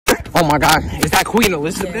Oh my God, is that Queen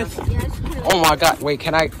Elizabeth? Yeah, oh my God, wait,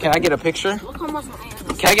 can I get a picture?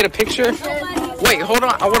 Can I get a picture? Wait, hold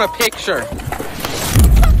on, I want a picture.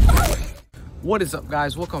 What is up,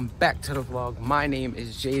 guys? Welcome back to the vlog. My name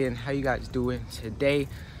is Jaden. How you guys doing today?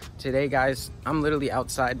 Today, guys, I'm literally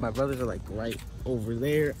outside. My brothers are like right over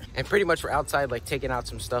there, and pretty much we're outside like taking out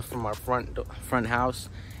some stuff from our front house,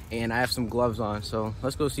 and I have some gloves on, so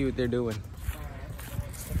let's go see what they're doing.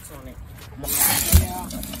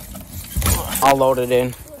 I'll load it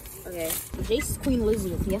in. Okay, Jace's Queen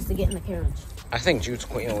Elizabeth. He has to get in the carriage. I think Jude's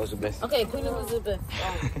Queen Elizabeth. Okay, Queen Elizabeth.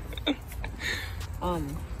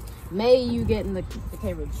 May you get in the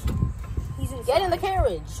carriage? Get in the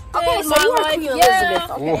carriage. Okay, so you are Queen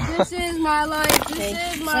Elizabeth. Okay. This is my life.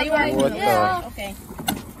 This is my life. What yeah. Okay.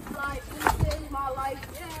 This is my life.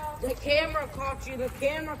 Yeah. The camera caught you. The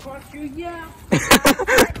camera caught you. Yeah.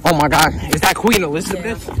 Oh my God, is that Queen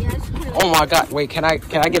Elizabeth? Yeah. Oh my God, wait, can I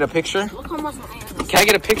get a picture? Can I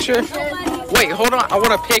get a picture? Wait, hold on, I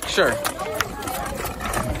want a picture.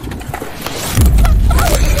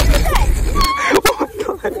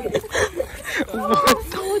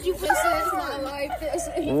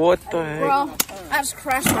 What the heck? Bro, I just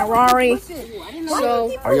crashed my Rari.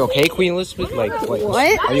 So, are you okay, Queen Elizabeth? Like,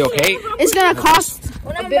 what? Are you okay? It's gonna cost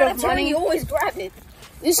a bit of money. You always grab it.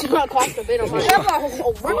 It's gonna cost a bit of money. You have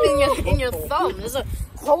a rip in your thumb. There's a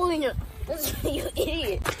hole in your. You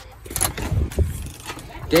idiot.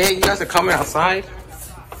 Dang, you guys are coming outside?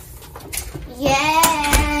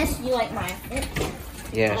 Yes. You like mine?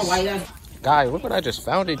 Yes. Oh, why you Guys, look what I just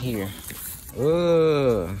found in here.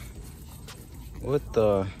 Ugh. What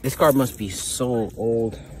the? This car must be so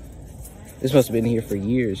old. This must have been here for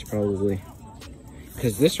years, probably.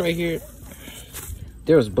 Because this right here,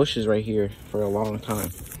 there was bushes right here for a long time.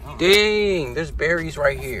 Dang, there's berries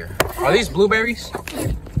right here. Are these blueberries?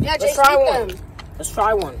 Yeah, let's try one. Let's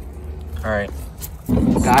try one. All right,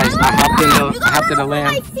 guys. I hopped in the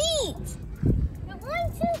lamb. My feet. You're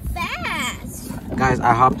going too fast. Guys,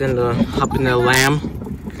 I hopped in the lamb.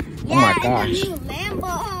 Yeah, oh my gosh. The new Lambo.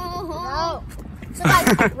 Go. So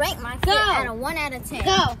guys, rank my feet at a 1 out of 10.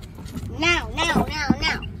 Go. Now.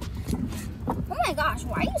 Oh my gosh,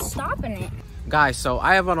 why are you stopping it? Guys, so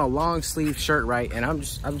I have on a long sleeve shirt, right? And I'm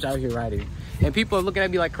just out here riding. And people are looking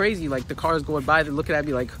at me like crazy. Like the cars going by, they're looking at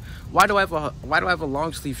me like, why do I have a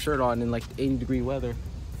long sleeve shirt on in like 80-degree weather?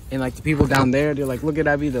 And like the people down there, they're like looking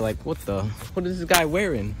at me, they're like, what is this guy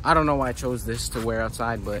wearing? I don't know why I chose this to wear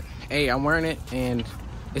outside, but hey, I'm wearing it and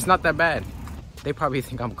it's not that bad. They probably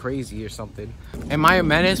think I'm crazy or something. Am I a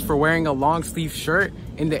menace for wearing a long sleeve shirt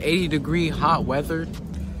in the 80-degree hot weather?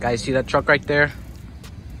 Guys, see that truck right there?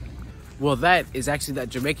 Well, that is actually that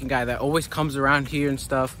Jamaican guy that always comes around here and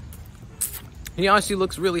stuff. He honestly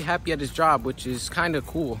looks really happy at his job, which is kind of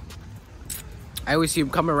cool. I always see him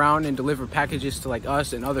come around and deliver packages to like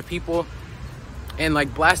us and other people and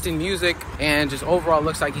like blasting music, and just overall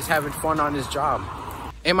looks like he's having fun on his job.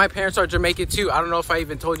 And my parents are Jamaican too. I don't know if I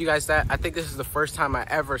even told you guys that. I think this is the first time I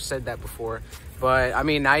ever said that before. But I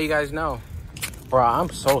mean, now you guys know. Bro, I'm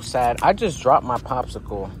so sad. I just dropped my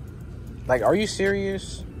popsicle. Like, are you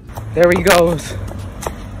serious? There he goes.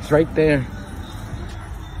 It's right there.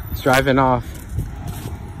 It's driving off.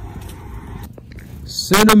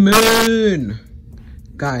 Cinnamon!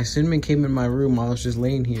 Guys, Cinnamon came in my room while I was just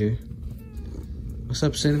laying here. What's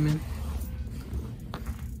up, Cinnamon?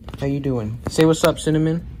 How you doing? Say what's up,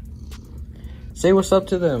 Cinnamon. Say what's up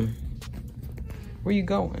to them. Where you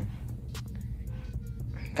going?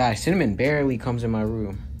 Guys, Cinnamon barely comes in my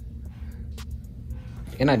room.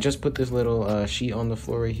 And I just put this little sheet on the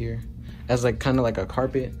floor right here. As like kind of like a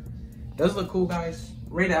carpet. Does it look cool, guys?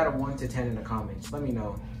 Rate it out of 1 to 10 in the comments. Let me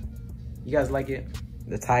know. You guys like it?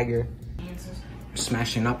 The tiger. I'm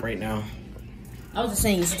smashing up right now. I was just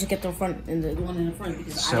saying you should just get the one in the front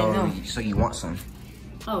because I didn't know. So you want some?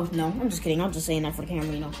 Oh no, I'm just kidding. I'm just saying that for the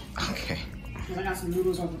camera, you know. Okay. Because I got some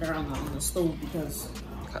noodles over there on the stove because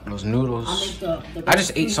got those noodles. I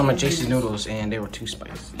just ate some of Jason's noodles and they were too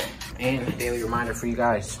spicy. And a daily reminder for you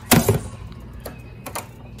guys.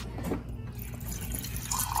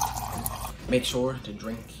 Make sure to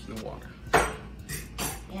drink your water.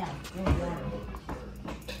 Yeah, drink water.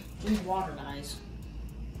 Drink water, guys.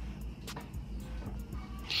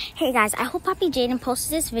 Hey guys, I hope Papi Jaden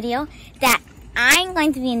posted this video that I'm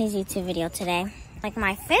going to be in his YouTube video today. Like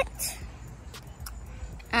my fit.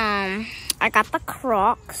 I got the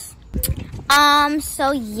Crocs.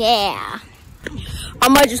 So yeah. I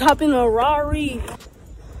might just hop in a Rari.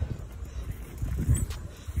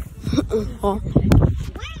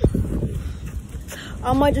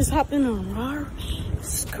 I might just hop in a Rari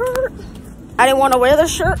skirt. I didn't want to wear the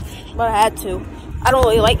shirt, but I had to. I don't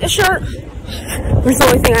really like this shirt. It's the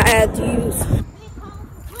only thing I had to use.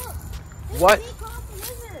 What?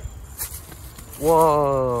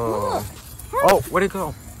 Whoa. Oh, where'd it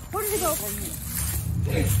go? Where did it go?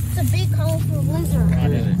 It's a big colorful lizard.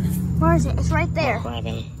 Where is it? It's right there. Oh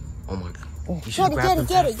my god. Oh, you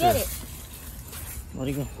Get it. Where'd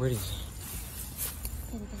he go?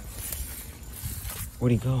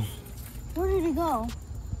 Where'd he go? Where did it go?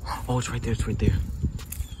 Oh, it's right there.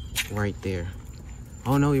 Right there.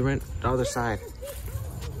 Oh no, he went the other side.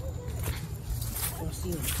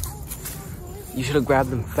 You should have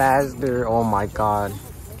grabbed him faster. Oh my god.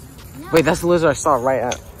 No. Wait, that's the lizard I saw right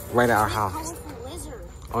at our house. Lizard.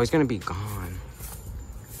 Oh, he's gonna be gone.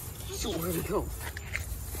 Where'd he go?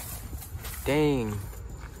 Dang.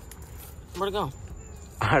 Where'd it go?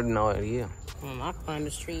 I have no idea. I'll climb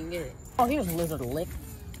this tree and get it. Oh, here's a lizard lick.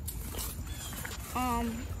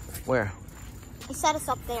 Where? He set us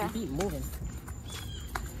up there. Keep moving.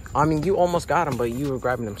 I mean, you almost got him, but you were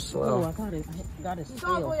grabbing him Oh, slow. I got it. I got his He's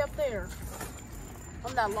all the tail. way up there.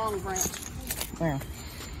 On that long branch. Where?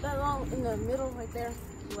 That long in the middle right there.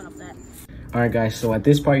 He went up that. Alright guys, so at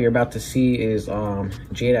this part you're about to see is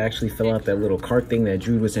Jada actually fell out that little cart thing that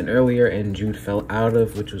Jude was in earlier, and Jude fell out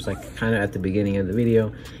of, which was like kind of at the beginning of the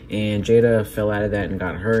video, and Jada fell out of that and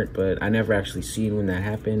got hurt, but I never actually seen when that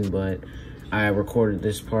happened, but I recorded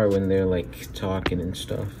this part when they're like talking and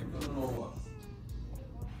stuff.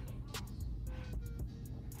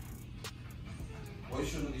 Well, you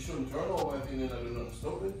shouldn't turn over if you're not doing nothing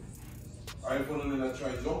stupid. I ain't putting in that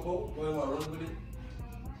try jump out. What am I running with it?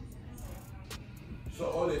 So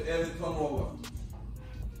all the every turn over.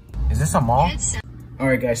 Is this a mall?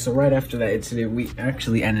 Alright guys, so right after that incident, we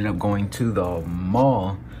actually ended up going to the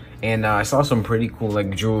mall. And I saw some pretty cool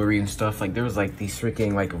like jewelry and stuff. Like there was like these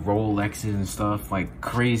freaking like Rolexes and stuff, like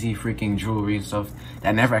crazy freaking jewelry and stuff that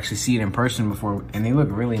I never actually seen in person before, and they look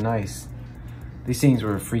really nice. These things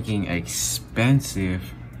were freaking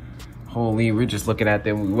expensive. Holy, we're just looking at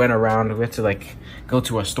them. We went around, we had to like go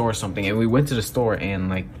to a store or something, and we went to the store and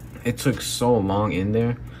like it took so long in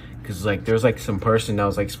there because like there's like some person that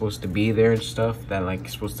was like supposed to be there and stuff that like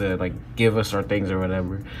supposed to like give us our things or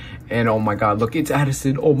whatever. And oh my god, look, it's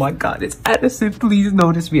Addison. Oh my god, it's Addison. Please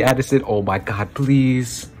notice me, Addison. Oh my god,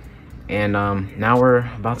 please. And now we're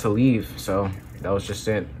about to leave, so that was just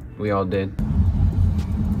it. We all did.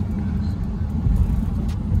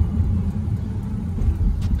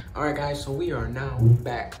 Alright guys, so we are now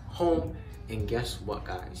back home, and guess what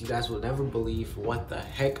guys? You guys will never believe what the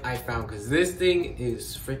heck I found, because this thing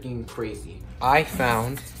is freaking crazy. I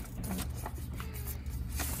found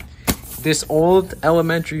this old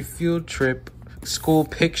elementary field trip school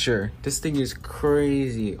picture. This thing is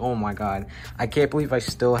crazy. Oh my god. I can't believe I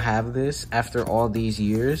still have this after all these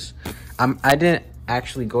years. I didn't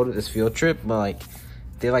actually go to this field trip, but like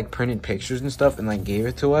they like printed pictures and stuff and like gave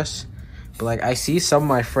it to us. But like I see some of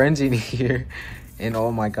my friends in here, and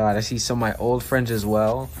oh my god, I see some of my old friends as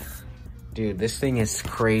well. Dude, this thing is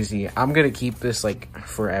crazy. I'm gonna keep this like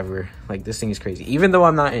forever. Like this thing is crazy, even though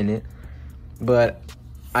I'm not in it. But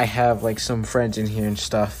I have like some friends in here and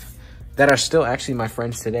stuff that are still actually my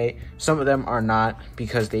friends today. Some of them are not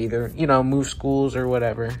because they either, you know, move schools or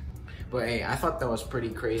whatever. But hey, I thought that was pretty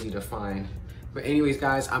crazy to find. But anyways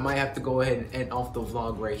guys, I might have to go ahead and end off the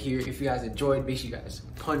vlog right here. If you guys enjoyed, make sure you guys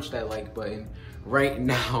punch that like button right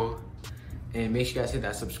now. And make sure you guys hit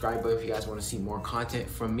that subscribe button if you guys want to see more content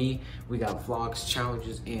from me. We got vlogs,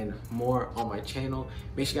 challenges, and more on my channel.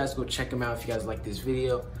 Make sure you guys go check them out if you guys like this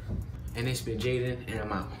video. And it's been Jaden, and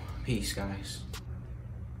I'm out. Peace, guys.